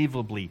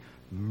unbelievably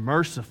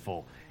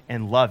merciful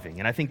and loving.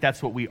 And I think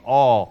that's what we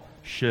all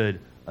should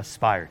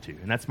aspire to.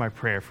 And that's my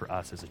prayer for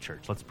us as a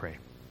church. Let's pray.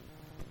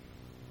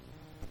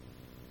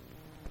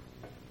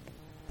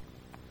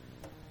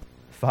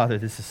 Father,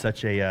 this is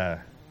such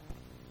a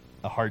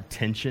hard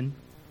tension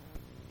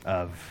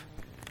of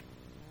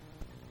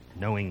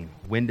knowing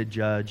when to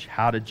judge,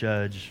 how to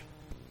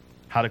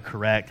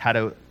correct, how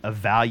to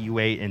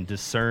evaluate and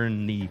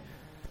discern the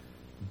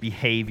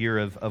behavior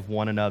of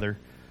one another.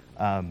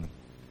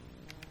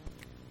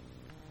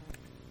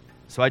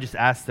 So I just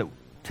ask that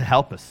to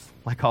help us,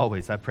 like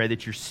always. I pray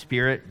that your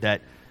Spirit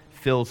that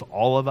fills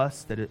all of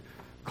us, that it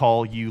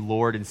call you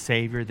Lord and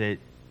Savior,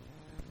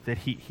 that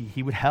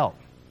he would help.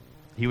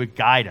 He would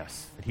guide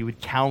us, that he would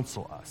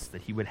counsel us,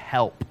 that he would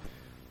help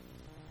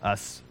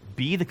us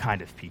be the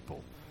kind of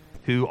people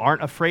who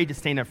aren't afraid to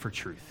stand up for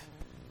truth,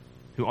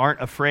 who aren't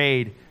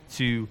afraid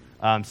to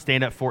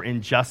stand up for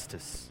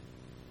injustice,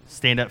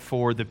 stand up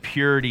for the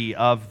purity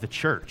of the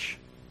church,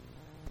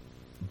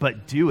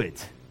 but do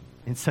it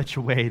in such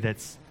a way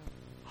that's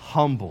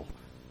humble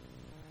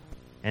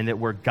and that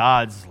where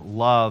God's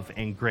love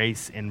and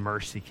grace and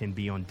mercy can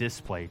be on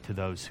display to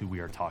those who we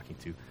are talking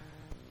to.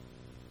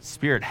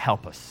 Spirit,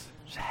 help us.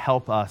 Just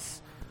help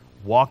us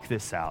walk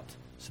this out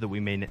so that we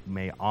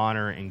may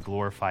honor and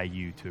glorify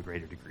you to a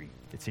greater degree.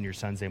 It's in your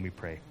Son's name we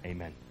pray.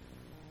 Amen.